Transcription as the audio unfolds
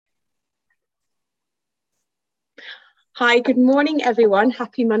Hi, good morning, everyone.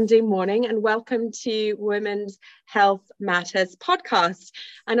 Happy Monday morning, and welcome to Women's Health Matters podcast.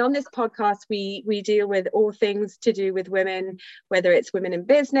 And on this podcast, we deal with all things to do with women, whether it's women in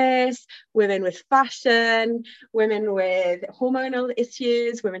business, women with fashion, women with hormonal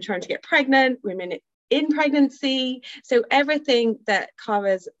issues, women trying to get pregnant, women in pregnancy, so everything that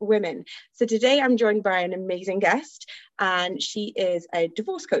covers women. So today I'm joined by an amazing guest, and she is a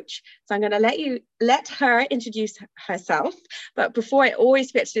divorce coach. So I'm going to let her introduce herself. But before, I always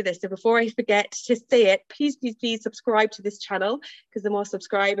forget to do this, so before I forget to say it, please subscribe to this channel, because the more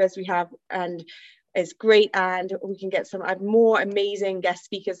subscribers we have, and is great, and we can get some more amazing guest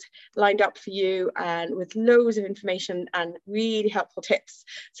speakers lined up for you, and with loads of information and really helpful tips,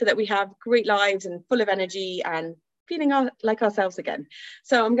 so that we have great lives and full of energy and feeling like ourselves again.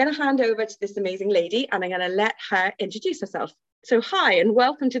 So I'm going to hand over to this amazing lady, and I'm going to let her introduce herself. So hi, and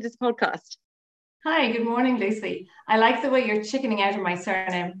welcome to this podcast. Hi, good morning, Lucy. I like the way you're chickening out of my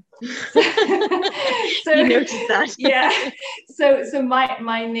surname. You noticed that? Yeah. So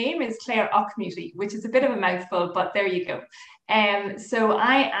my name is Claire Auchmuty, which is a bit of a mouthful, but there you go. So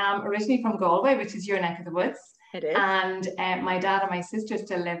I am originally from Galway, which is your neck of the woods. It is. And my dad and my sister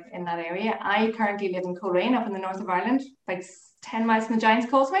still live in that area. I currently live in Coleraine, up in the north of Ireland, like 10 miles from the Giant's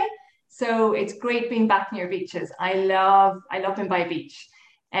Causeway. So it's great being back near beaches. I love being by a beach.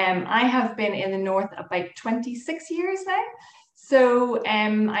 I have been in the north about 26 years now. So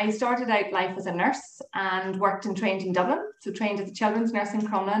I started out life as a nurse and worked and trained in Dublin. So trained as a children's nurse in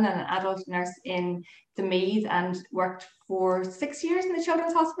Crumlin and an adult nurse in the Meath, and worked for 6 years in the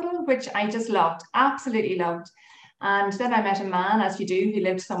children's hospital, which I just loved, absolutely loved. And then I met a man, as you do, who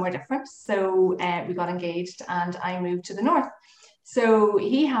lived somewhere different. So we got engaged and I moved to the north. So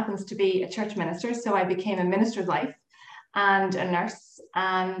he happens to be a church minister. So I became a minister's wife and a nurse,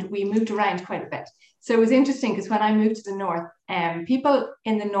 and we moved around quite a bit. So it was interesting because when I moved to the north, people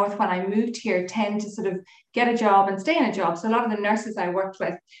in the north, when I moved here, tend to sort of get a job and stay in a job. So a lot of the nurses I worked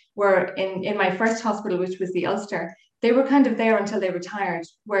with were in my first hospital, which was the Ulster. They were kind of there until they retired.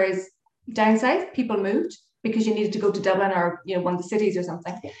 Whereas down south, people moved because you needed to go to Dublin or one of the cities or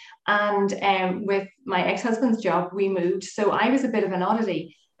something. And with my ex-husband's job, we moved. So I was a bit of an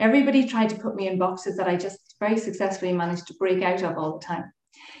oddity. Everybody tried to put me in boxes that I just very successfully managed to break out of all the time.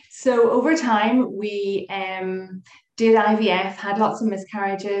 So over time, we did IVF, had lots of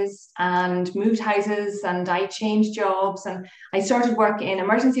miscarriages and moved houses, and I changed jobs, and I started work in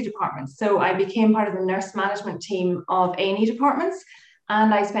emergency departments. So I became part of the nurse management team of A&E departments.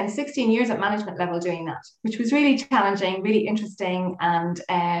 And I spent 16 years at management level doing that, which was really challenging, really interesting, and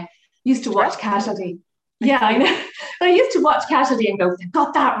used to watch Casualty. Yeah, I know. But I used to watch Casualty and go, they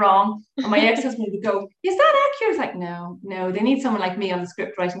got that wrong. And my ex-husband would go, is that accurate? I was like, no, they need someone like me on the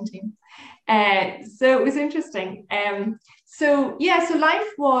script writing team. So it was interesting. So life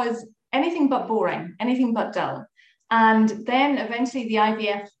was anything but boring, anything but dull. And then eventually the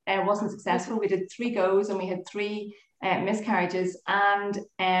IVF wasn't successful. We did 3 goes and we had 3 miscarriages. And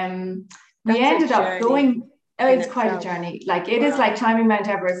we ended up going... Oh, it's quite a journey. Like it is like climbing Mount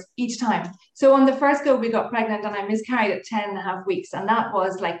Everest each time. So on the first go, we got pregnant and I miscarried at 10 and a half weeks. And that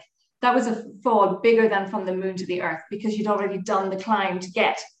was a fall bigger than from the moon to the earth, because you'd already done the climb to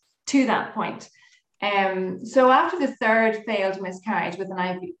get to that point. So after the 3rd failed miscarriage with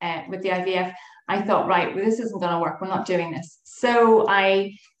the IVF, I thought, right, well, this isn't going to work. We're not doing this. So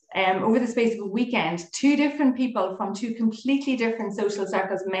I, over the space of a weekend, 2 different people from 2 completely different social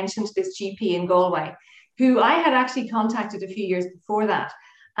circles mentioned this GP in Galway, who I had actually contacted a few years before that.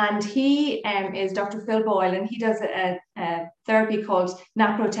 And he is Dr. Phil Boyle, and he does a therapy called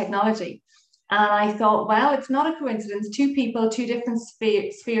naprotechnology. And I thought, well, it's not a coincidence, 2 people, 2 different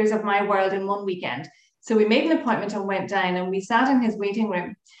spheres of my world in one weekend. So we made an appointment and went down, and we sat in his waiting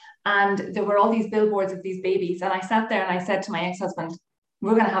room, and there were all these billboards of these babies. And I sat there and I said to my ex-husband,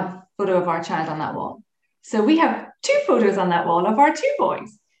 we're going to have a photo of our child on that wall. So we have 2 photos on that wall of our 2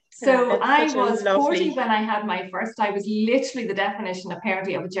 boys. So I was 40 when I had my first. I was literally the definition,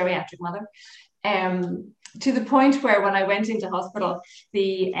 apparently, of a geriatric mother. To the point where when I went into hospital,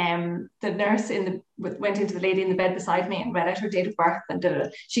 the nurse went into the lady in the bed beside me and read out her date of birth.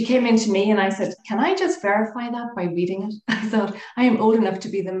 And she came into me and I said, can I just verify that by reading it? I thought, I am old enough to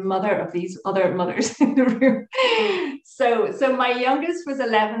be the mother of these other mothers in the room. So my youngest was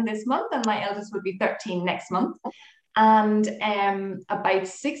 11 this month and my eldest would be 13 next month. And about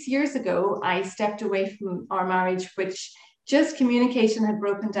 6 years ago, I stepped away from our marriage, which just communication had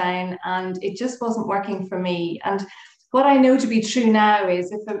broken down and it just wasn't working for me. And what I know to be true now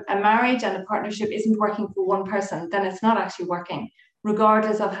is if a marriage and a partnership isn't working for one person, then it's not actually working,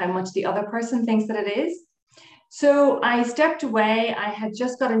 regardless of how much the other person thinks that it is. So I stepped away. I had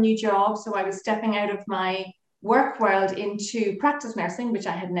just got a new job. So I was stepping out of my work world into practice nursing, which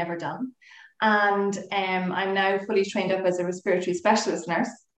I had never done. And I'm now fully trained up as a respiratory specialist nurse.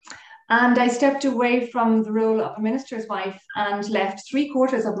 And I stepped away from the role of a minister's wife and left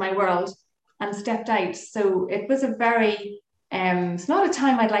 3/4 of my world and stepped out. So it was a very, it's not a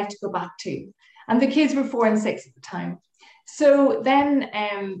time I'd like to go back to. And the kids were 4 and 6 at the time. So then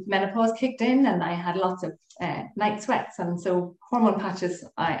menopause kicked in and I had lots of night sweats. And so hormone patches,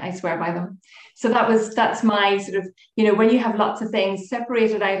 I swear by them. So that's my sort of, when you have lots of things,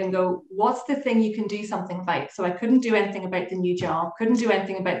 separate it out and go, what's the thing you can do something about? So I couldn't do anything about the new job, couldn't do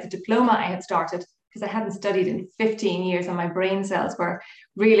anything about the diploma I had started because I hadn't studied in 15 years and my brain cells were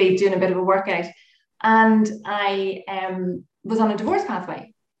really doing a bit of a workout. And I was on a divorce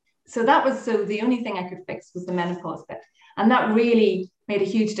pathway. So the only thing I could fix was the menopause bit. And that really made a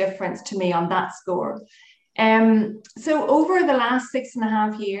huge difference to me on that score. So over the last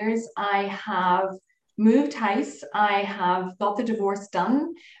 6.5 years, I have moved house. I have got the divorce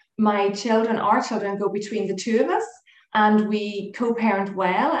done. Our children go between the two of us and we co-parent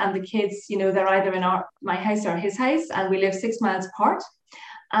well. And the kids, they're either in my house or his house and we live 6 miles apart.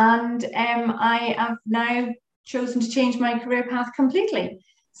 And I have now chosen to change my career path completely.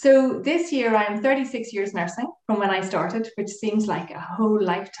 So this year I'm 36 years nursing from when I started, which seems like a whole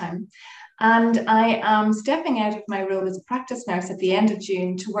lifetime. And I am stepping out of my role as a practice nurse at the end of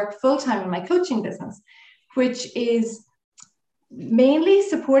June to work full-time in my coaching business, which is mainly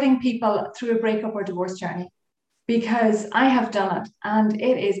supporting people through a breakup or divorce journey, because I have done it and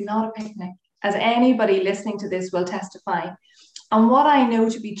it is not a picnic, as anybody listening to this will testify. And what I know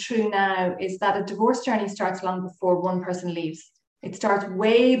to be true now is that a divorce journey starts long before one person leaves. It starts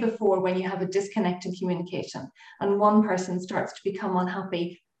way before, when you have a disconnect in communication and one person starts to become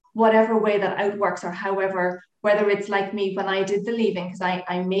unhappy, whatever way that outworks, or however, whether it's like me when I did the leaving because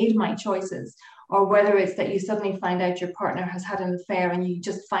I made my choices, or whether it's that you suddenly find out your partner has had an affair and you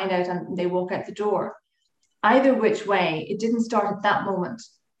just find out and they walk out the door. Either which way, it didn't start at that moment.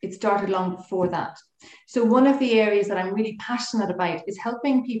 It started long before that. So one of the areas that I'm really passionate about is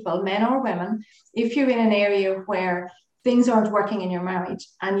helping people, men or women, if you're in an area where things aren't working in your marriage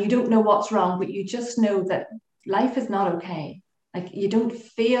and you don't know what's wrong, but you just know that life is not okay. Like you don't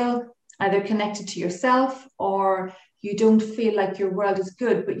feel either connected to yourself, or you don't feel like your world is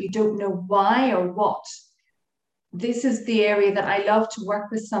good, but you don't know why or what. This is the area that I love to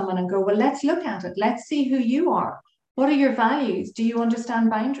work with someone and go, well, let's look at it. Let's see who you are. What are your values? Do you understand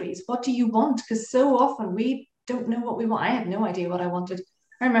boundaries? What do you want? Because so often we don't know what we want. I had no idea what I wanted.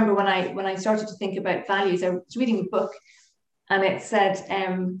 I remember when I started to think about values, I was reading a book and it said,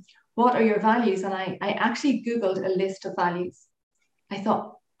 what are your values? And I actually Googled a list of values. I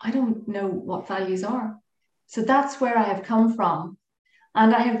thought, I don't know what values are. So that's where I have come from.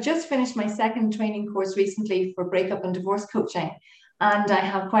 And I have just finished my second training course recently for breakup and divorce coaching. And I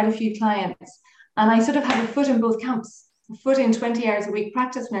have quite a few clients. And I sort of have a foot in both camps, a foot in 20 hours a week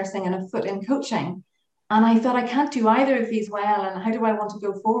practice nursing and a foot in coaching. And I thought, I can't do either of these well. And how do I want to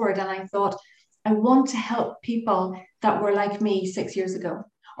go forward? And I thought, I want to help people that were like me 6 years ago,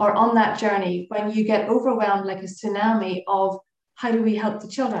 or on that journey when you get overwhelmed like a tsunami of how do we help the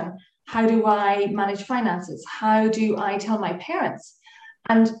children? How do I manage finances? How do I tell my parents?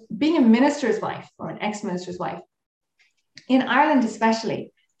 And being a minister's wife or an ex-minister's wife, in Ireland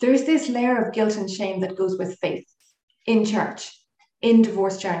especially, there's this layer of guilt and shame that goes with faith in church, in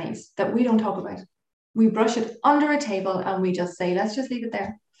divorce journeys that we don't talk about. We brush it under a table and we just say, let's just leave it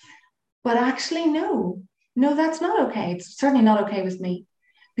there. But actually, no, that's not okay. It's certainly not okay with me,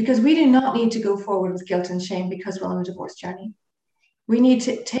 because we do not need to go forward with guilt and shame because we're on a divorce journey. We need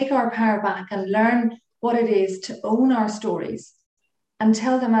to take our power back and learn what it is to own our stories and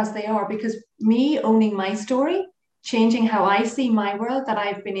tell them as they are, because me owning my story, changing how I see my world, that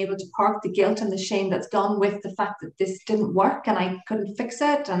I've been able to park the guilt and the shame that's gone with the fact that this didn't work and I couldn't fix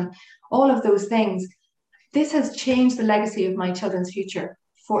it and all of those things. This has changed the legacy of my children's future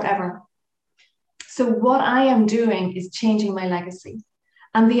forever. So what I am doing is changing my legacy.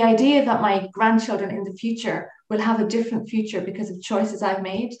 And the idea that my grandchildren in the future will have a different future because of choices I've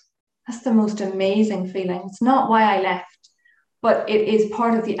made, that's the most amazing feeling. It's not why I left, but it is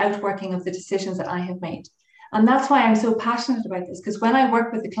part of the outworking of the decisions that I have made. And that's why I'm so passionate about this, because when I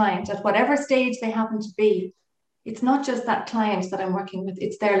work with the client at whatever stage they happen to be, it's not just that client that I'm working with,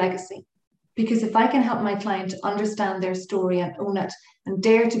 it's their legacy. Because if I can help my client to understand their story and own it and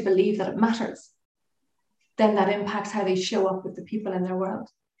dare to believe that it matters, then that impacts how they show up with the people in their world,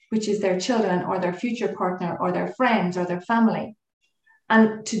 which is their children or their future partner or their friends or their family.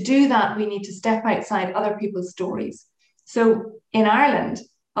 And to do that, we need to step outside other people's stories. So in Ireland,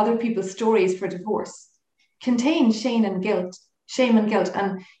 other people's stories for divorce contain shame and guilt.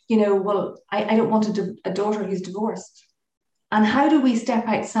 And, well, I don't want a daughter who's divorced. And how do we step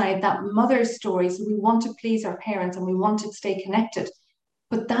outside that mother's story? So we want to please our parents and we want to stay connected.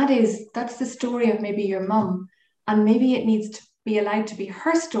 But that's the story of maybe your mum. And maybe it needs to be allowed to be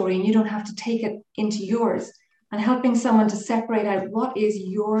her story and you don't have to take it into yours. And helping someone to separate out what is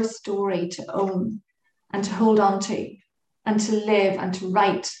your story to own and to hold on to and to live and to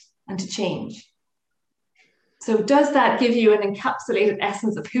write and to change. So does that give you an encapsulated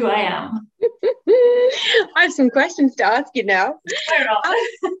essence of who I am? I have some questions to ask you now.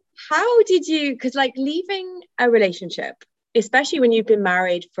 How did you, because like leaving a relationship, especially when you've been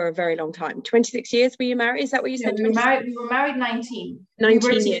married for a very long time, 26 years were you married? Is that what you said? We were married 19.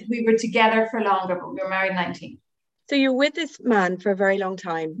 19 years. We were together for longer, but we were married 19. So you're with this man for a very long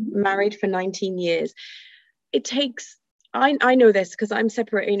time, married for 19 years. It takes, I know this because I'm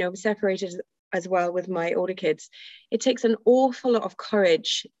separated as well with my older kids. It takes an awful lot of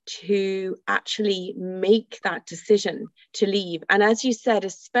courage to actually make that decision to leave. And as you said,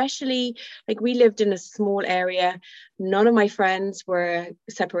 especially like we lived in a small area, none of my friends were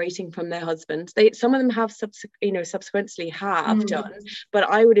separating from their husbands. Some of them have subsequently have done, but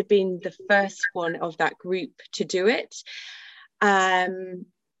I would have been the first one of that group to do it. And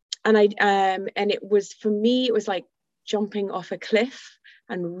it was, for me, it was like jumping off a cliff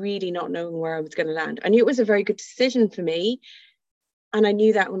and really not knowing where I was going to land. I knew it was a very good decision for me. And I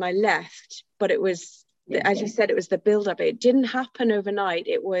knew that when I left, but it was, as you said, it was the build-up. It didn't happen overnight.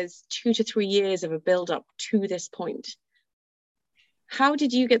 It was 2 to 3 years of a build-up to this point. How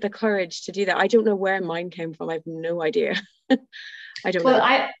did you get the courage to do that? I don't know where mine came from. I have no idea. I don't know.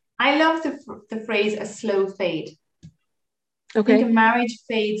 Well, I love the phrase a slow fade. Okay. I think a marriage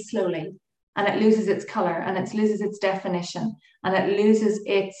fades slowly. And it loses its color and it loses its definition and it loses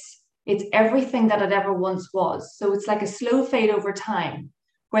its everything that it ever once was. So it's like a slow fade over time,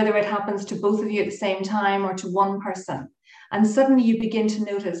 whether it happens to both of you at the same time or to one person. And suddenly you begin to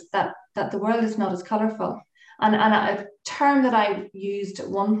notice that the world is not as colorful. And a term that I used at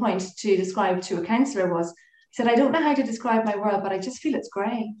one point to describe to a counselor was, I said, I don't know how to describe my world, but I just feel it's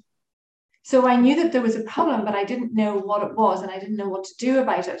gray. So I knew that there was a problem, but I didn't know what it was and I didn't know what to do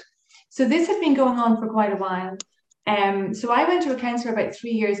about it. So this had been going on for quite a while. So I went to a counsellor about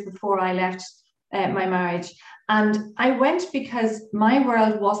 3 years before I left my marriage. And I went because my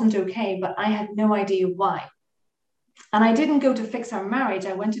world wasn't okay, but I had no idea why. And I didn't go to fix our marriage.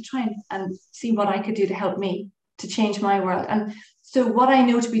 I went to try and see what I could do to help me to change my world. And so what I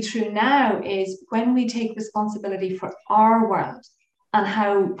know to be true now is when we take responsibility for our world and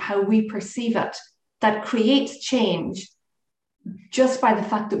how we perceive it, that creates change just by the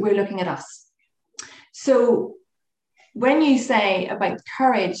fact that we're looking at us. So when you say about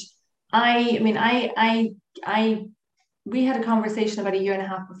courage, we had a conversation about 1.5 years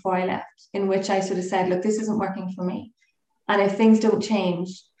before I left, in which I sort of said, look, this isn't working for me. And if things don't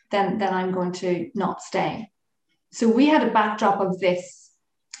change, then I'm going to not stay. So we had a backdrop of this.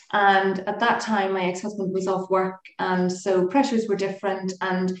 And at that time, my ex-husband was off work. And so pressures were different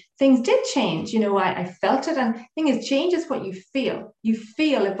and things did change. I felt it. And the thing is, change is what you feel. You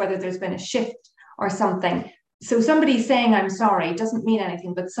feel if whether there's been a shift or something. So somebody saying, I'm sorry, doesn't mean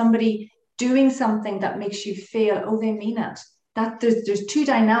anything, but somebody doing something that makes you feel, oh, they mean it. That there's two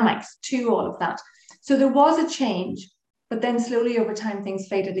dynamics to all of that. So there was a change, but then slowly over time, things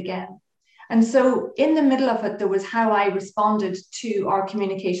faded again. And so in the middle of it, there was how I responded to our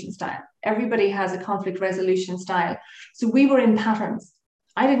communication style. Everybody has a conflict resolution style. So we were in patterns.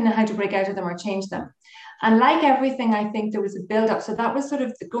 I didn't know how to break out of them or change them. And like everything, I think there was a build-up. So that was sort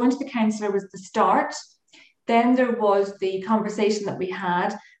of going to the counsellor was the start. Then there was the conversation that we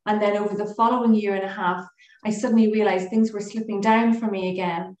had. And then over the following 1.5 years, I suddenly realized things were slipping down for me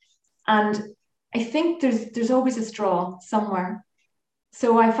again. And I think there's always a straw somewhere.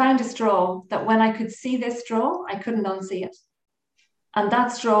 So I found a straw that when I could see this straw, I couldn't unsee it. And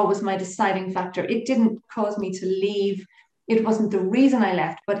that straw was my deciding factor. It didn't cause me to leave. It wasn't the reason I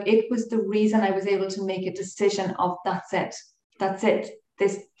left, but it was the reason I was able to make a decision of that's it. That's it.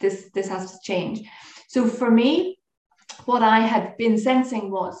 This has to change. So for me, what I had been sensing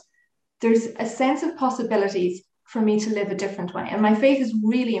was there's a sense of possibilities for me to live a different way. And my faith is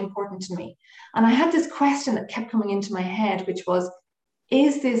really important to me. And I had this question that kept coming into my head, which was,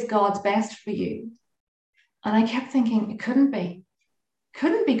 is this God's best for you? And I kept thinking, it couldn't be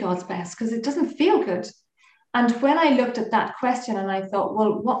God's best because it doesn't feel good. And when I looked at that question and I thought,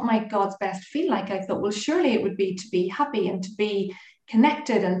 well, what might God's best feel like? I thought, well, surely it would be to be happy and to be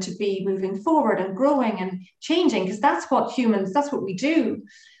connected and to be moving forward and growing and changing, because that's what we do.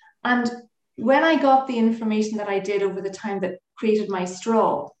 And when I got the information that I did over the time that created my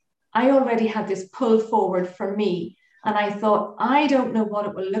straw, I already had this pull forward for me. And I thought, I don't know what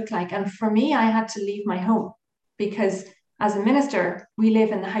it will look like. And for me, I had to leave my home, because as a minister, we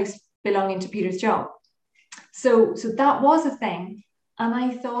live in the house belonging to Peter's job. So that was a thing. And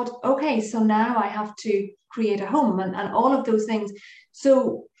I thought, okay, so now I have to create a home and all of those things.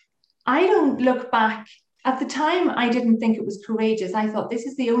 So I don't look back. At the time, I didn't think it was courageous. I thought, this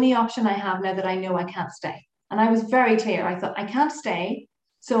is the only option I have now that I know I can't stay. And I was very clear. I thought, I can't stay.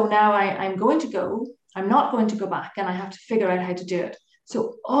 So now I'm going to go. I'm not going to go back, and I have to figure out how to do it.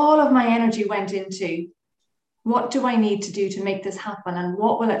 So all of my energy went into, what do I need to do to make this happen? And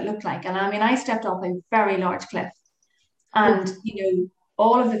what will it look like? And I mean, I stepped off a very large cliff, and,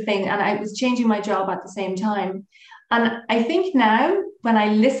 all of the things, and I was changing my job at the same time. And I think now, when I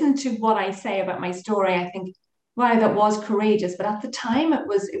listen to what I say about my story, I think, wow, that was courageous. But at the time, it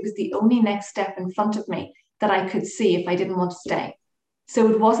was the only next step in front of me that I could see if I didn't want to stay. So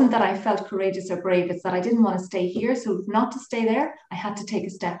it wasn't that I felt courageous or brave, it's that I didn't want to stay here. So not to stay there, I had to take a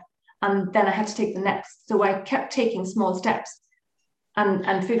step. And then I had to take the next. So I kept taking small steps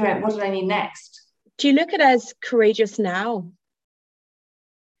and figure out, what did I need next? Do you look at it as courageous now?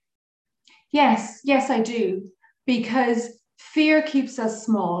 Yes, I do. Because fear keeps us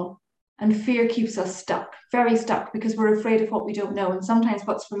small, and fear keeps us stuck, very stuck, because we're afraid of what we don't know. And sometimes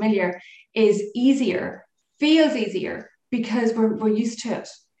what's familiar is easier, feels easier, because we're used to it.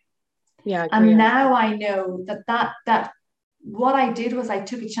 Yeah. And now I know that what I did was, I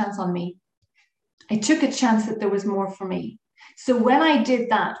took a chance on me. I took a chance that there was more for me. So when I did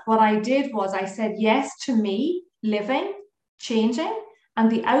that, what I did was I said yes to me living, changing,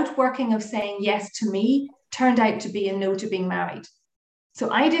 and the outworking of saying yes to me turned out to be a no to being married. So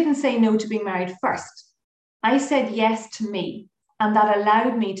I didn't say no to being married first. I said yes to me, and that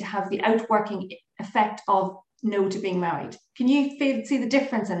allowed me to have the outworking effect of no to being married. Can you see the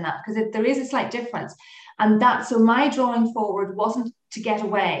difference in that? Because there is a slight difference. And so my drawing forward wasn't to get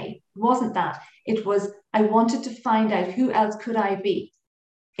away, wasn't that. It was, I wanted to find out, who else could I be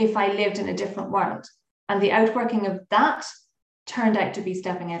if I lived in a different world? And the outworking of that turned out to be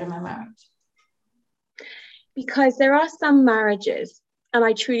stepping out of my marriage. Because there are some marriages, and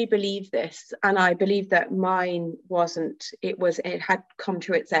I truly believe this, and I believe that mine wasn't, it had come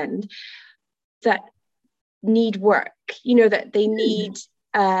to its end, that need work, that they need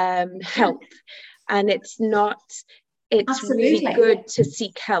help. And it's Absolutely. really good to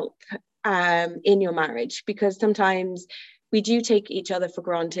seek help in your marriage, because sometimes we do take each other for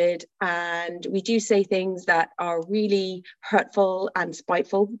granted, and we do say things that are really hurtful and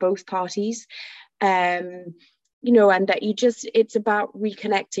spiteful, both parties. And that it's about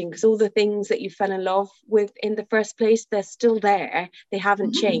reconnecting, because all the things that you fell in love with in the first place, they're still there. They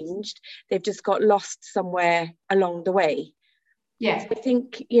haven't changed. They've just got lost somewhere along the way. Yeah. I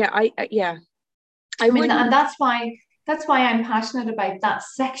think, I mean, and that's why I'm passionate about that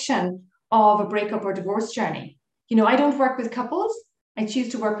section of a breakup or divorce journey. I don't work with couples. I choose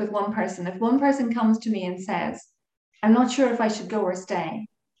to work with one person. If one person comes to me and says, I'm not sure if I should go or stay,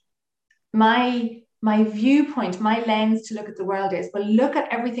 my viewpoint, my lens to look at the world is, well, look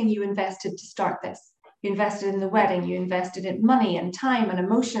at everything you invested to start this. You invested in the wedding, you invested in money and time and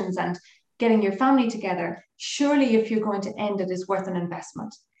emotions and getting your family together. Surely if you're going to end it, is worth an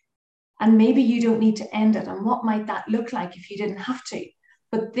investment. And maybe you don't need to end it. And what might that look like if you didn't have to?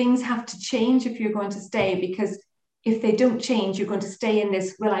 But things have to change if you're going to stay, because if they don't change, you're going to stay in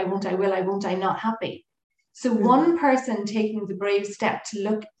this will I, won't I, not happy. So one person taking the brave step to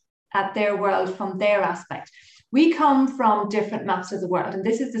look at their world from their aspect. We come from different maps of the world, and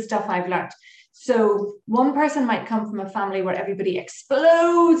this is the stuff I've learned. So one person might come from a family where everybody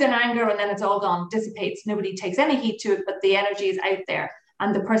explodes in anger and then it's all gone, dissipates. Nobody takes any heed to it, but the energy is out there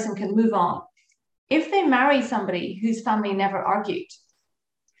and the person can move on. If they marry somebody whose family never argued,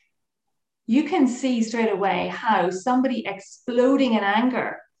 you can see straight away how somebody exploding in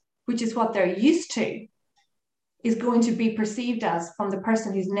anger, which is what they're used to, is going to be perceived as from the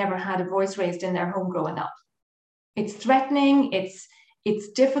person who's never had a voice raised in their home growing up. It's threatening, it's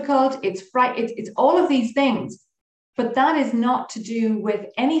difficult, it's all of these things. But that is not to do with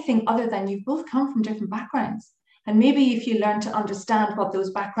anything other than you've both come from different backgrounds. And maybe if you learn to understand what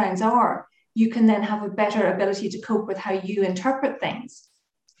those backgrounds are, you can then have a better ability to cope with how you interpret things.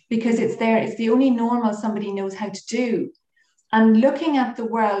 Because it's the only normal somebody knows how to do. And looking at the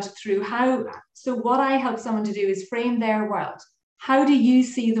world through so what I help someone to do is frame their world. How do you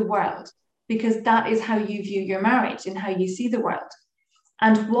see the world? Because that is how you view your marriage and how you see the world.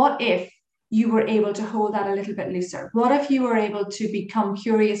 And what if you were able to hold that a little bit looser? What if you were able to become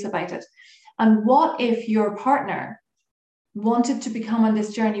curious about it? And what if your partner wanted to become on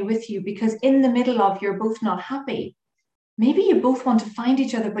this journey with you, because in the middle of you're both not happy, maybe you both want to find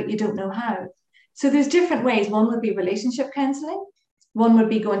each other, but you don't know how. So there's different ways. One would be relationship counseling. One would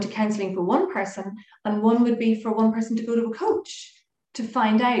be going to counseling for one person, and one would be for one person to go to a coach to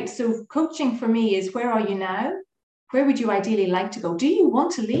find out. So coaching for me is, where are you now? Where would you ideally like to go? Do you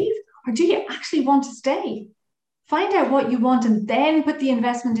want to leave, or do you actually want to stay? Find out what you want and then put the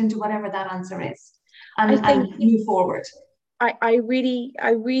investment into whatever that answer is, and move forward. I really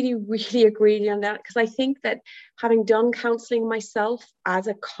agree on that, because I think that having done counseling myself as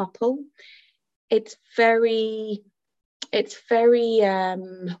a couple, it's very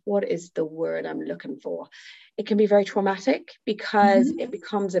what is the word I'm looking for? It can be very traumatic, because it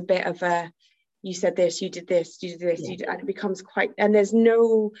becomes a bit of a, you said this, you did this, you did this, and it becomes quite, and there's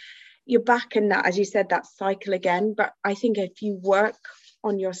no, you're back in that, as you said, that cycle again. But I think if you work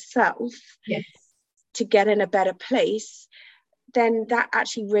on yourself to get in a better place, then that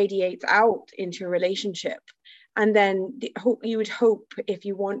actually radiates out into a relationship. And then you would hope, if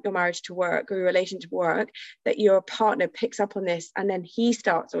you want your marriage to work or your relationship to work, that your partner picks up on this, and then he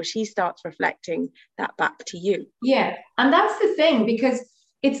starts or she starts reflecting that back to you. Yeah. And that's the thing, because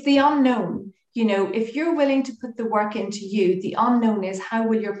it's the unknown. You know, if you're willing to put the work into you, the unknown is, how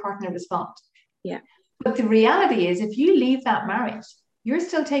will your partner respond? Yeah. But the reality is, if you leave that marriage, you're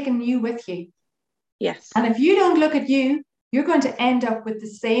still taking you with you. Yes. And if you don't look at you, you're going to end up with the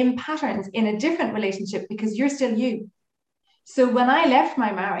same patterns in a different relationship, because you're still you. So when I left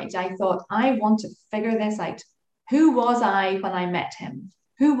my marriage, I thought, I want to figure this out. Who was I when I met him?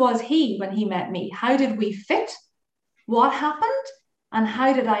 Who was he when he met me? How did we fit? What happened? And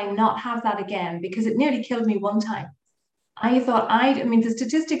how did I not have that again? Because it nearly killed me one time. I thought, I mean, the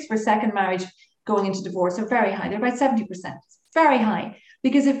statistics for second marriage going into divorce are very high. They're about 70%. It's very high.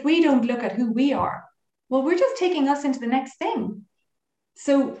 Because if we don't look at who we are, well, we're just taking us into the next thing.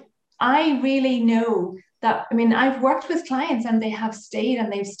 So I really know that, I mean, I've worked with clients and they have stayed,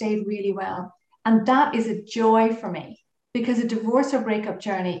 and they've stayed really well. And that is a joy for me, because a divorce or breakup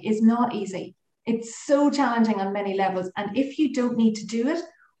journey is not easy. It's so challenging on many levels. And if you don't need to do it,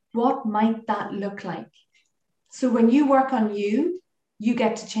 what might that look like? So when you work on you, you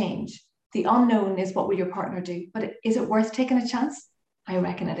get to change. The unknown is, what will your partner do? But is it worth taking a chance? I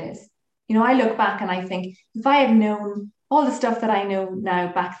reckon it is. You know, I look back and I think, if I had known all the stuff that I know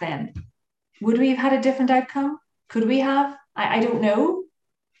now back then, would we have had a different outcome? Could we have? I don't know.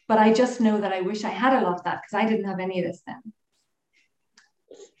 But I just know that I wish I had a lot of that, because I didn't have any of this then.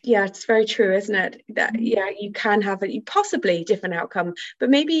 Yeah, it's very true, isn't it? That you can have a possibly different outcome, but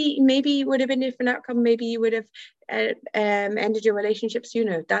maybe it would have been a different outcome. Maybe you would have ended your relationship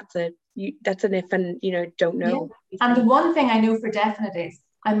sooner. That's an if, and don't know. Yeah. And the one thing I know for definite is,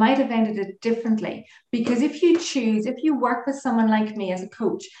 I might have ended it differently, because if you work with someone like me as a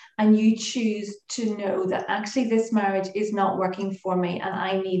coach, and you choose to know that actually this marriage is not working for me, and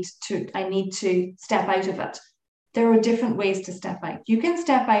I need to step out of it, there are different ways to step out. You can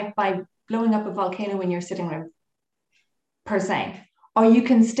step out by blowing up a volcano in your sitting room, per se, or you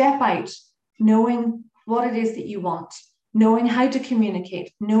can step out knowing what it is that you want, knowing how to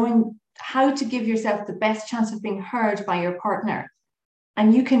communicate, knowing how to give yourself the best chance of being heard by your partner.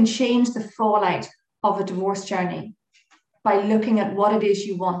 And you can change the fallout of a divorce journey by looking at what it is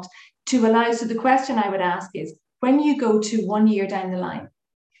you want to allow. So the question I would ask is, when you go to 1 year down the line,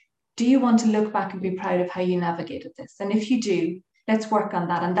 do you want to look back and be proud of how you navigated this? And if you do, let's work on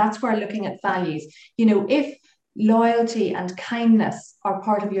that. And that's where looking at values, if loyalty and kindness are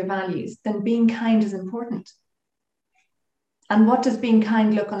part of your values, then being kind is important. And what does being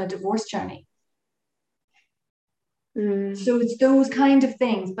kind look on a divorce journey? So it's those kind of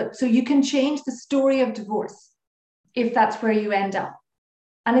things. But so you can change the story of divorce if that's where you end up.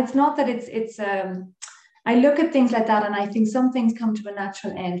 And it's not that I look at things like that and I think some things come to a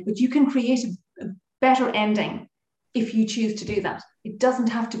natural end, but you can create a better ending if you choose to do that. It doesn't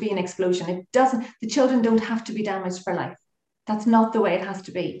have to be an explosion. The children don't have to be damaged for life. That's not the way it has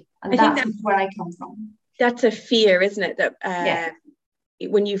to be. And that's where I come from. That's a fear, isn't it? That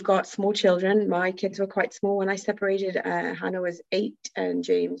when you've got small children, my kids were quite small when I separated. Hannah was 8 and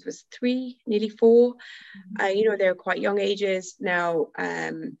James was 3, nearly 4. They're quite young ages. Now,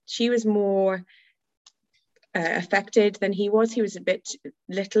 she was more affected than he was. He was a bit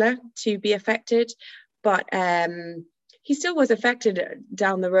littler to be affected, but he still was affected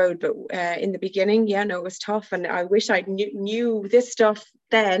down the road. But in the beginning, it was tough, and I wish I knew this stuff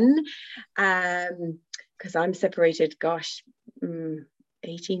then, because I'm separated,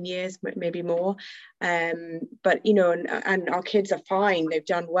 18 years, maybe more. But, you know, and our kids are fine. They've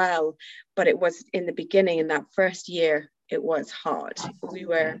done well. But it was in the beginning, in that first year, it was hard. We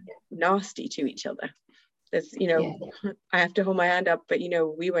were nasty to each other. There's, you know, I have to hold my hand up, but, you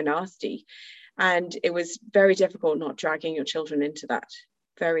know, we were nasty. And it was very difficult not dragging your children into that.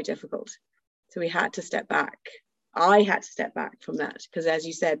 Very difficult. So we had to step back. I had to step back from that because, as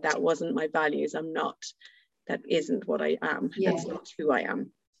you said, that wasn't my values. That isn't what I am. That's not who I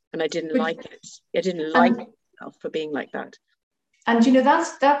am. And I didn't like it. I didn't like myself for being like that. And, you know,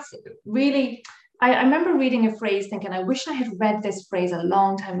 that's really, I remember reading a phrase thinking, I wish I had read this phrase a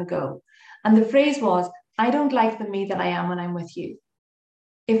long time ago. And the phrase was, I don't like the me that I am when I'm with you.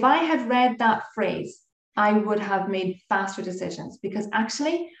 If I had read that phrase, I would have made faster decisions because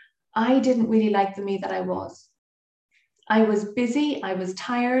actually I didn't really like the me that I was. I was busy, I was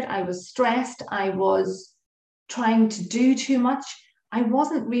tired, I was stressed, I was trying to do too much. I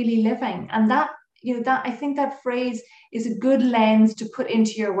wasn't really living. And that, you know, that I think that phrase is a good lens to put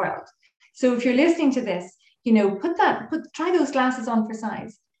into your world. So if you're listening to this, you know, try those glasses on for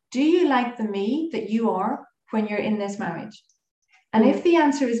size. Do you like the me that you are when you're in this marriage? And if the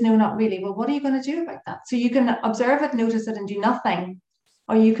answer is no, not really, well, what are you going to do about that? So you can observe it, notice it, and do nothing.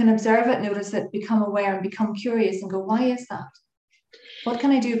 Or you can observe it, notice it, become aware and become curious and go, why is that? What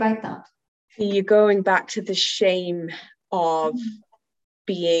can I do about that? You're going back to the shame of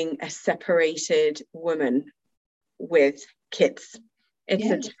being a separated woman with kids. It's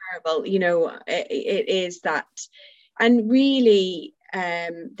a terrible, you know, it is that. And really,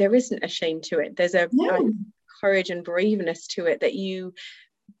 there isn't a shame to it. There's a courage and braveness to it that you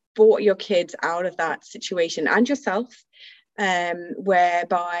brought your kids out of that situation and yourself,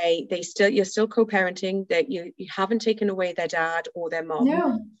 whereby you're still co-parenting, that you haven't taken away their dad or their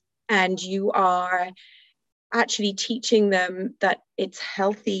mom, and you are actually teaching them that it's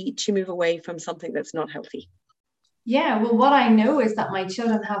healthy to move away from something that's not healthy. Yeah, well, what I know is that my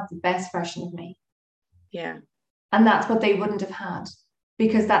children have the best version of me. Yeah. And that's what they wouldn't have had,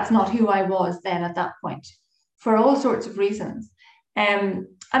 because that's not who I was then at that point, for all sorts of reasons. And,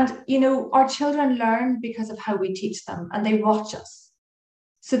 you know, our children learn because of how we teach them, and they watch us.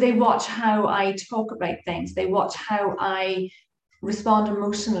 So they watch how I talk about things. They watch how I respond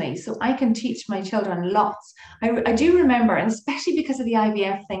emotionally. So I can teach my children lots. I do remember, and especially because of the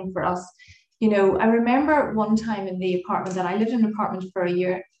IVF thing for us, you know, I remember one time in the apartment that I lived in an apartment for a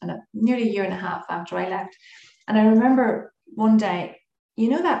year and nearly a year and a half after I left. And I remember one day, you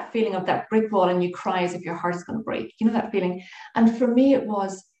know, that feeling of that brick wall and you cry as if your heart is going to break, you know, that feeling. And for me, it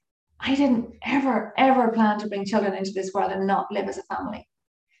was, I didn't ever plan to bring children into this world and not live as a family.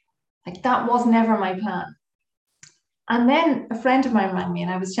 Like that was never my plan. And then a friend of mine rang me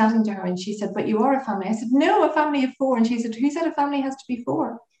and I was chatting to her and she said, but you are a family. I said, no, a family of 4. And she said, who said a family has to be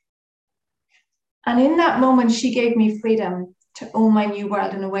 4? And in that moment, she gave me freedom to own my new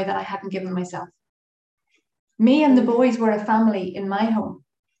world in a way that I hadn't given myself. Me and the boys were a family in my home,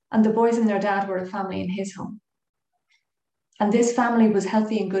 and the boys and their dad were a family in his home. And this family was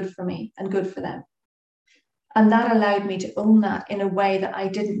healthy and good for me and good for them. And that allowed me to own that in a way that I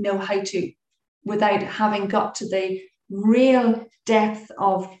didn't know how to, without having got to the real depth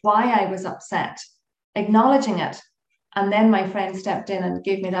of why I was upset, acknowledging it. And then my friend stepped in and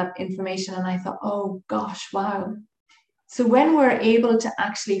gave me that information. And I thought, oh gosh, wow. So when we're able to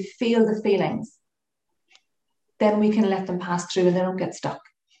actually feel the feelings, then we can let them pass through and they don't get stuck.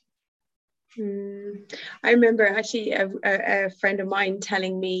 I remember actually a friend of mine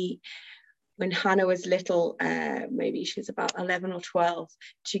telling me when Hannah was little, maybe she was about 11 or 12,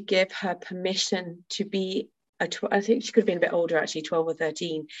 to give her permission to be I think she could have been a bit older, actually 12 or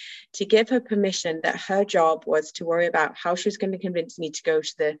 13, to give her permission that her job was to worry about how she was going to convince me to go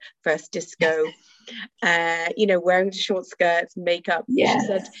to the first disco, you know, wearing short skirts, makeup. She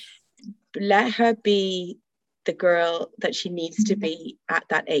said, let her be the girl that she needs to be at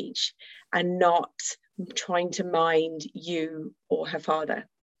that age and not trying to mind you or her father.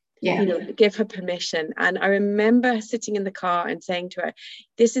 You know, give her permission. And I remember sitting in the car and saying to her,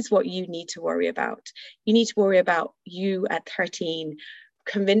 this is what you need to worry about. You need to worry about you at 13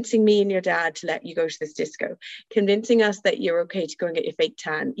 convincing me and your dad to let you go to this disco, convincing us that you're okay to go and get your fake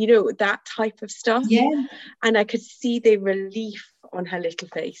tan, you know, that type of stuff. And I could see the relief on her little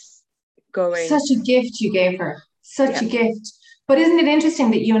face going. Such a gift you gave her, such a gift. But isn't it interesting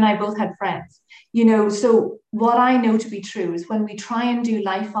that you and I both had friends? You know, so what I know to be true is when we try and do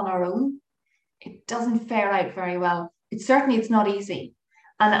life on our own, it doesn't fare out very well. It's not easy.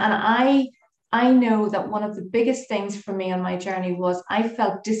 And I know that one of the biggest things for me on my journey was I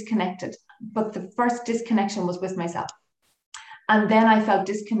felt disconnected, but the first disconnection was with myself. And then I felt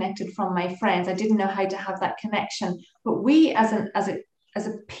disconnected from my friends. I didn't know how to have that connection. But we as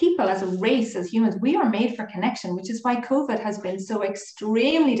a people, as a race, as humans, we are made for connection, which is why COVID has been so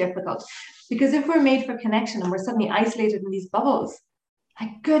extremely difficult. Because if we're made for connection and we're suddenly isolated in these bubbles,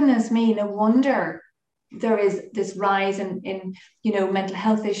 my goodness me, no wonder there is this rise in mental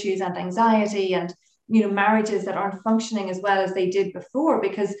health issues and anxiety, and marriages that aren't functioning as well as they did before,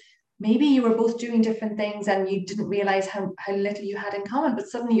 because maybe you were both doing different things and you didn't realize how little you had in common, but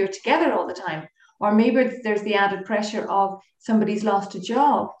suddenly you're together all the time. Or maybe there's the added pressure of somebody's lost a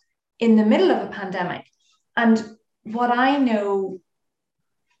job in the middle of a pandemic. And what I know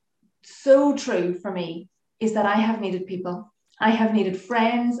so true for me is that I have needed people. I have needed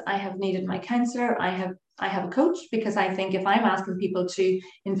friends. I have needed my counselor. I have a coach, because I think if I'm asking people to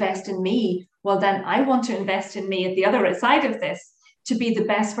invest in me, well, then I want to invest in me at the other side of this to be the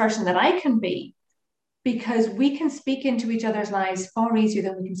best version that I can be, because we can speak into each other's lives far easier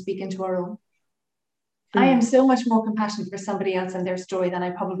than we can speak into our own. I am so much more compassionate for somebody else and their story than I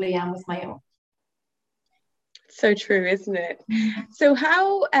probably am with my own. So true, isn't it? So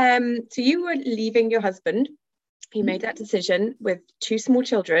how, so you were leaving your husband, you made that decision with 2 small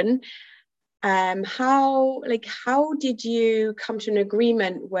children. How did you come to an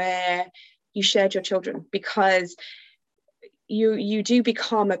agreement where you shared your children? Because you do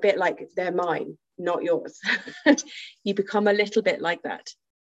become a bit like, they're mine, not yours. You become a little bit like that.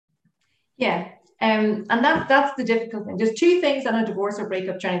 Yeah. And that's the difficult thing. There's 2 things on a divorce or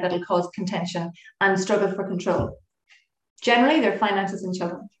breakup journey that'll cause contention and struggle for control. Generally, they're finances and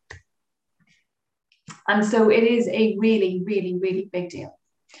children. And so it is a really, really, really big deal.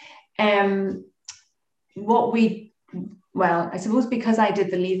 I suppose because I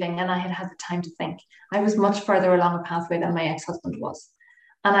did the leaving and I had the time to think, I was much further along a pathway than my ex-husband was.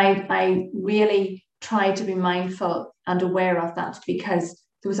 And I really tried to be mindful and aware of that, because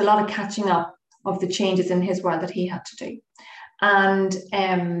there was a lot of catching up of the changes in his world that he had to do. And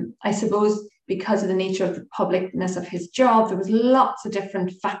I suppose because of the nature of the publicness of his job, there was lots of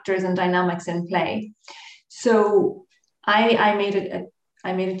different factors and dynamics in play. So I made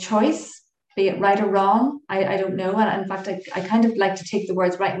a choice, be it right or wrong. I don't know. And in fact, I kind of like to take the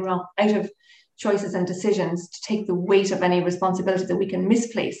words right and wrong out of choices and decisions, to take the weight of any responsibility that we can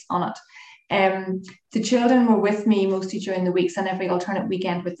misplace on it. The children were with me mostly during the weeks and every alternate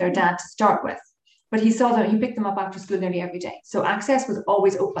weekend with their dad to start with. But he picked them up after school nearly every day. So access was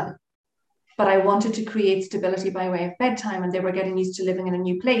always open. But I wanted to create stability by way of bedtime, and they were getting used to living in a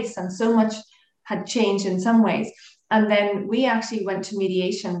new place. And so much had changed in some ways. And then we actually went to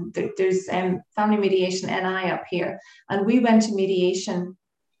mediation. There's family mediation NI up here. And we went to mediation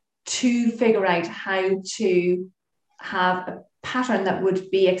to figure out how to have a pattern that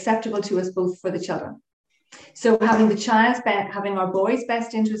would be acceptable to us both for the children. So having our boys'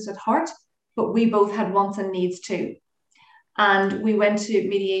 best interest at heart, but we both had wants and needs too. And we went to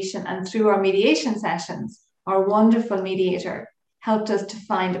mediation, and through our mediation sessions, our wonderful mediator helped us to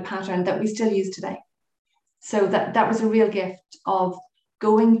find a pattern that we still use today. So that was a real gift of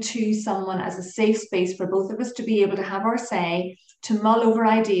going to someone as a safe space for both of us to be able to have our say, to mull over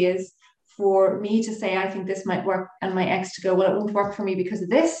ideas, for me to say, I think this might work, and my ex to go, well, it won't work for me because of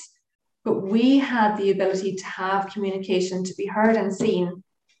this. But we had the ability to have communication, to be heard and seen,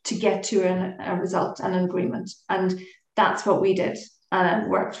 to get to a result and an agreement. And that's what we did, and it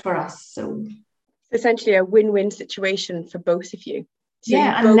worked for us. So essentially a win-win situation for both of you. So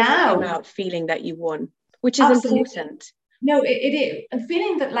yeah, you both and now came out feeling that you won, which is absolutely important. No, it is a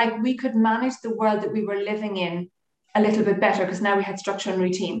feeling that like we could manage the world that we were living in a little bit better, because now we had structure and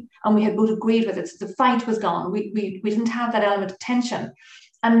routine, and we had both agreed with it. So the fight was gone. We didn't have that element of tension.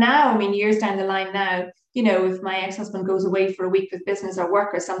 And now, I mean, years down the line now, if my ex-husband goes away for a week with business or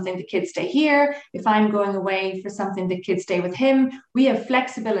work or something, the kids stay here. If I'm going away for something, the kids stay with him. We have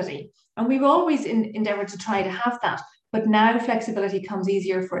flexibility. And we've always endeavored to try to have that. But now flexibility comes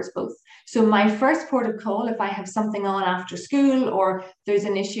easier for us both. So my first port of call, if I have something on after school, or there's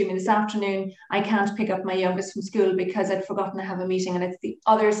an issue this afternoon, I can't pick up my youngest from school because I'd forgotten to have a meeting and it's the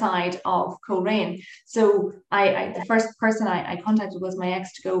other side of Coleraine. So the first person I contacted was my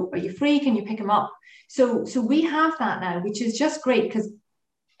ex to go, are you free? Can you pick him up? So we have that now, which is just great, because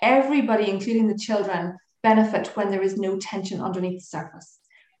everybody, including the children, benefit when there is no tension underneath the surface.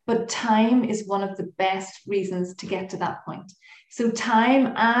 But time is one of the best reasons to get to that point. So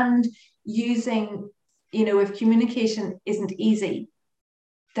time, and using, if communication isn't easy,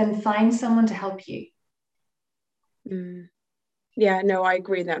 then find someone to help you. Yeah, no, I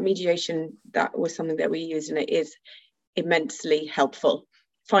agree that mediation, that was something that we use, and it is immensely helpful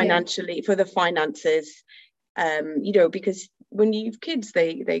financially, for the finances, because when you've kids,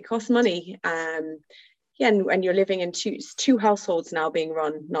 they cost money. Yeah, and you're living in two households now being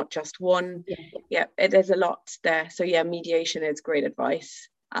run, not just one. Yeah, there's a lot there. So yeah, mediation is great advice.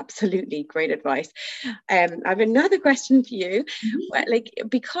 Absolutely great advice. I have another question for you. Like,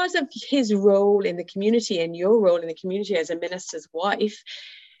 because of his role in the community and your role in the community as a minister's wife,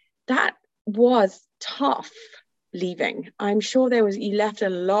 that was tough leaving. I'm sure you left a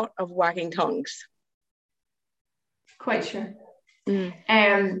lot of wagging tongues. Quite sure.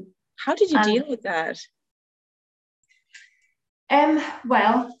 How did you deal with that?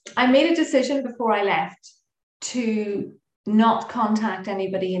 Well, I made a decision before I left to not contact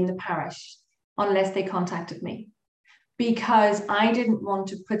anybody in the parish unless they contacted me, because I didn't want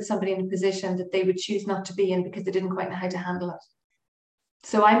to put somebody in a position that they would choose not to be in because they didn't quite know how to handle it.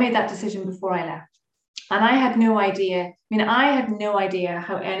 So I made that decision before I left. And I had no idea. I had no idea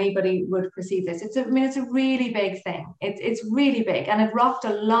how anybody would perceive this. It's a really big thing. It's really big, and it rocked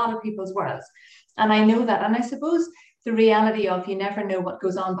a lot of people's worlds. And I know that. And I suppose the reality of you never know what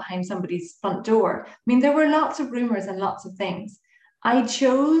goes on behind somebody's front door. There were lots of rumors and lots of things. I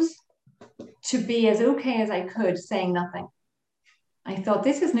chose to be as okay as I could, saying nothing. I thought,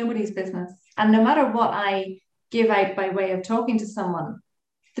 this is nobody's business. And no matter what I give out by way of talking to someone,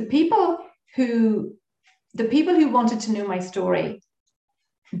 the people who wanted to know my story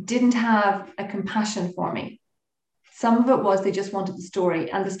didn't have a compassion for me. Some of it was they just wanted the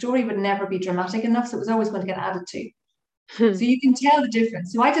story, and the story would never be dramatic enough, so it was always going to get added to. So you can tell the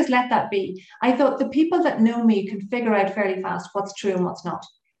difference. So I just let that be. I thought the people that know me can figure out fairly fast what's true and what's not.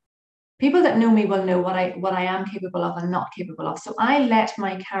 People that know me will know what I am capable of and not capable of. So I let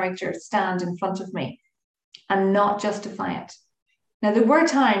my character stand in front of me and not justify it. Now, there were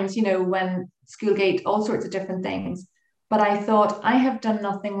times, when Schoolgate, all sorts of different things, but I thought, I have done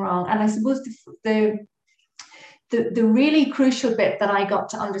nothing wrong. And I suppose the really crucial bit that I got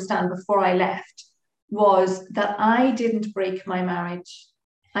to understand before I left was that I didn't break my marriage.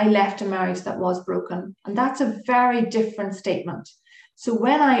 I left a marriage that was broken. And that's a very different statement. So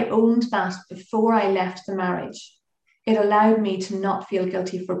when I owned that before I left the marriage, it allowed me to not feel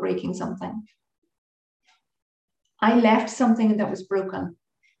guilty for breaking something. I left something that was broken,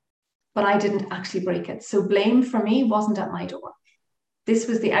 but I didn't actually break it. So blame for me wasn't at my door. This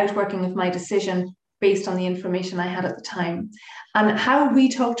was the outworking of my decision based on the information I had at the time. And how we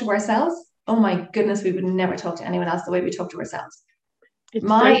talk to ourselves, oh my goodness, we would never talk to anyone else the way we talk to ourselves.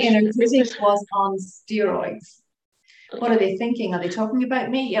 My inner critic was on steroids. What are they thinking? Are they talking about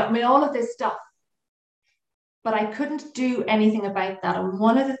me? Yeah, all of this stuff. But I couldn't do anything about that. And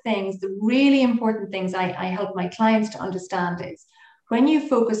one of the things, the really important things I help my clients to understand is when you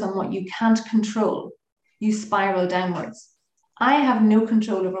focus on what you can't control, you spiral downwards. I have no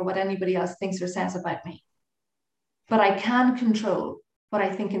control over what anybody else thinks or says about me, but I can control what I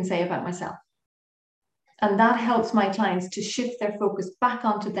think and say about myself. And that helps my clients to shift their focus back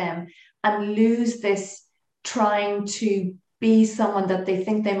onto them and lose this trying to be someone that they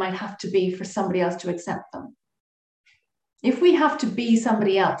think they might have to be for somebody else to accept them. If we have to be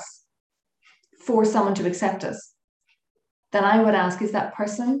somebody else for someone to accept us, then I would ask, is that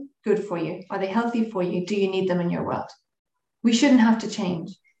person good for you? Are they healthy for you? Do you need them in your world? We shouldn't have to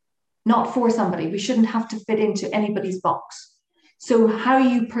change, not for somebody. We shouldn't have to fit into anybody's box. So how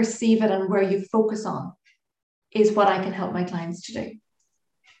you perceive it and where you focus on is what I can help my clients to do.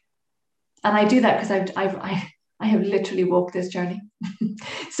 And I do that because I have literally walked this journey.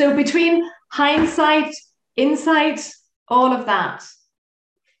 So between hindsight, insight, all of that,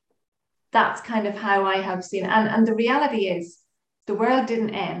 that's kind of how I have seen it. And the reality is the world didn't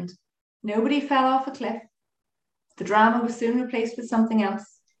end. Nobody fell off a cliff. The drama was soon replaced with something else.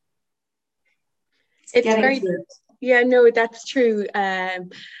 It's very, yeah, no, that's true.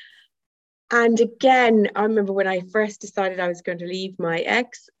 And again, I remember when I first decided I was going to leave my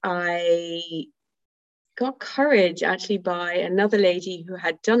ex, I got courage actually by another lady who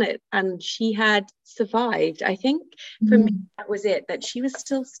had done it, and she had survived. I think for me, that was it, that she was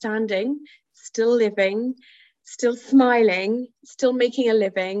still standing, still living, still smiling, still making a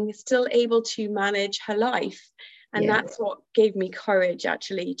living, still able to manage her life. And that's what gave me courage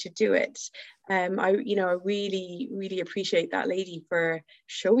actually to do it. I really, really appreciate that lady for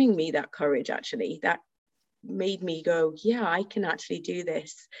showing me that courage actually. That made me go, yeah, I can actually do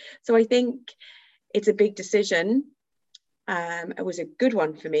this. So I think it's a big decision. It was a good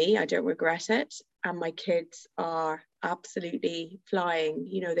one for me. I don't regret it. And my kids are absolutely flying.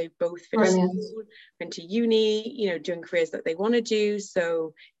 They've both finished school, went to uni, doing careers that they want to do.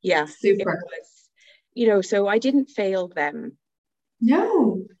 So yeah, super. It was, so I didn't fail them.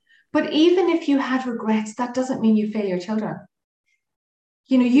 No, but even if you had regrets, that doesn't mean you fail your children.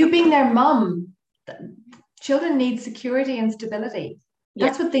 You being their mum, children need security and stability.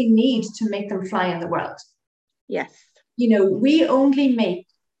 That's what they need to make them fly in the world. Yes. We only make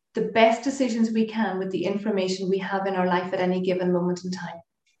the best decisions we can with the information we have in our life at any given moment in time.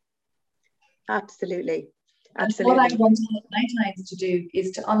 Absolutely. And what I want my clients to do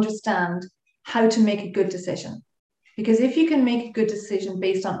is to understand how to make a good decision. Because if you can make a good decision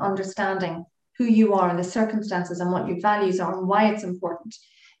based on understanding who you are and the circumstances and what your values are and why it's important,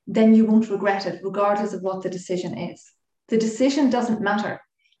 then you won't regret it, regardless of what the decision is. The decision doesn't matter.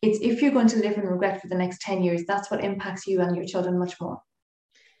 It's if you're going to live in regret for the next 10 years, that's what impacts you and your children much more.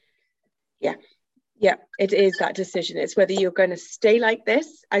 Yeah, it is that decision. It's whether you're going to stay like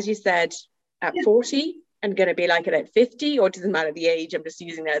this, as you said, at 40 and going to be like it at 50, or it doesn't matter the age. I'm just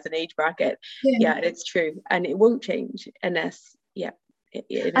using that as an age bracket. Yeah, it's true. And it won't change unless,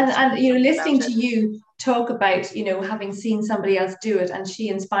 and listening to you talk about, having seen somebody else do it and she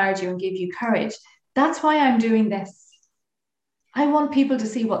inspired you and gave you courage. That's why I'm doing this. I want people to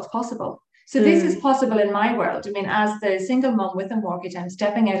see what's possible. So this is possible in my world. I mean, as the single mom with a mortgage, I'm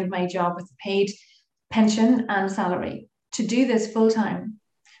stepping out of my job with a paid pension and salary to do this full time,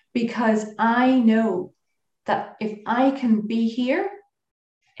 because I know that if I can be here,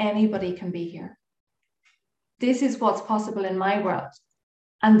 anybody can be here. This is what's possible in my world.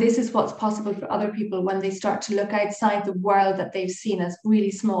 And this is what's possible for other people when they start to look outside the world that they've seen as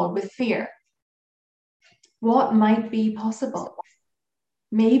really small with fear. What might be possible?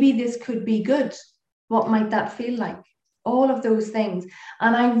 Maybe this could be good. What might that feel like? All of those things.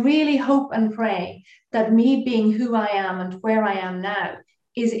 And I really hope and pray that me being who I am and where I am now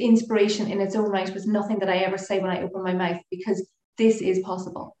is inspiration in its own right, with nothing that I ever say when I open my mouth, because this is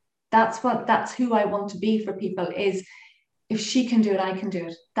possible. That's who I want to be for people, is if she can do it, I can do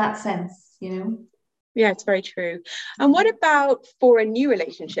it. That sense, Yeah, it's very true. And what about for a new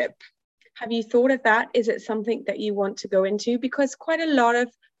relationship? Have you thought of that? Is it something that you want to go into? Because quite a lot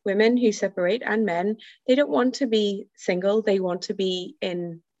of women who separate, and men, they don't want to be single. They want to be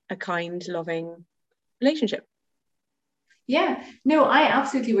in a kind, loving relationship. Yeah, no, I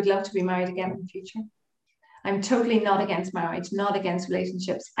absolutely would love to be married again in the future. I'm totally not against marriage, not against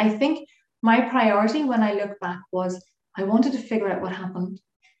relationships. I think my priority when I look back was I wanted to figure out what happened,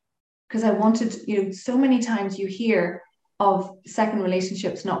 because I wanted, so many times you hear of second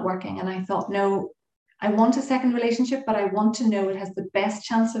relationships not working. And I thought, no, I want a second relationship, but I want to know it has the best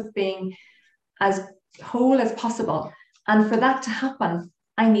chance of being as whole as possible. And for that to happen,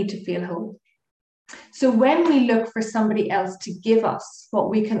 I need to feel whole. So when we look for somebody else to give us what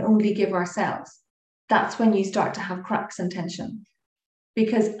we can only give ourselves, that's when you start to have cracks and tension.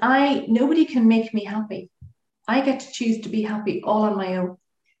 Because nobody can make me happy. I get to choose to be happy all on my own.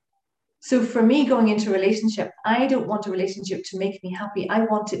 So for me, going into a relationship, I don't want a relationship to make me happy. I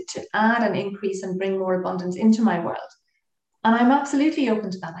want it to add and increase and bring more abundance into my world. And I'm absolutely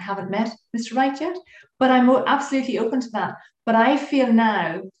open to that. I haven't met Mr. Right yet, but I'm absolutely open to that. But I feel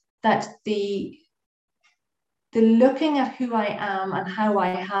now that the looking at who I am and how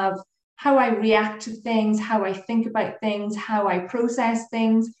I react to things, how I think about things, how I process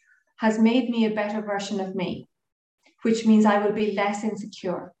things, has made me a better version of me, which means I will be less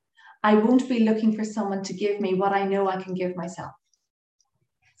insecure. I won't be looking for someone to give me what I know I can give myself.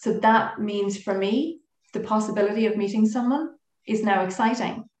 So that means for me, the possibility of meeting someone is now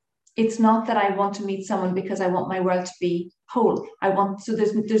exciting. It's not that I want to meet someone because I want my world to be whole. So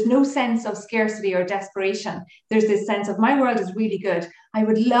there's no sense of scarcity or desperation. There's this sense of my world is really good. I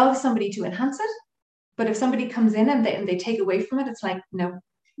would love somebody to enhance it. But if somebody comes in and they take away from it, it's like,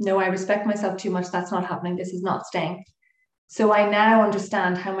 no, I respect myself too much. That's not happening. This is not staying. So I now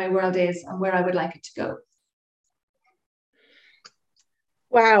understand how my world is and where I would like it to go.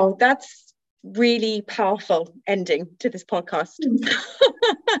 Wow, that's really powerful ending to this podcast.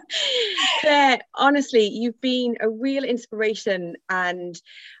 Claire, honestly, you've been a real inspiration, and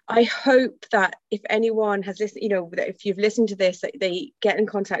I hope that if anyone has listened, that if you've listened to this, that they get in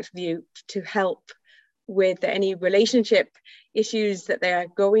contact with you to help with any relationship issues that they are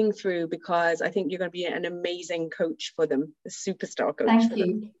going through, because I think you're going to be an amazing coach for them, a superstar coach. Thank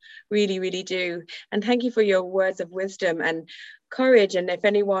you. Really, really do. And thank you for your words of wisdom and courage. And if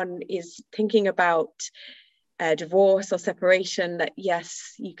anyone is thinking about divorce or separation, that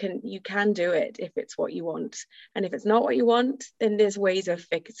yes, you can do it if it's what you want. And if it's not what you want, then there's ways of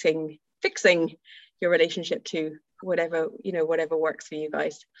fixing your relationship to whatever works for you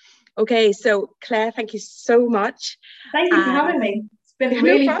guys. Okay, so Claire, thank you so much. Thank you for having me. It's been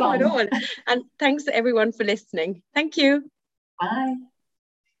really fun. No problem at all. And thanks to everyone for listening. Thank you. Bye.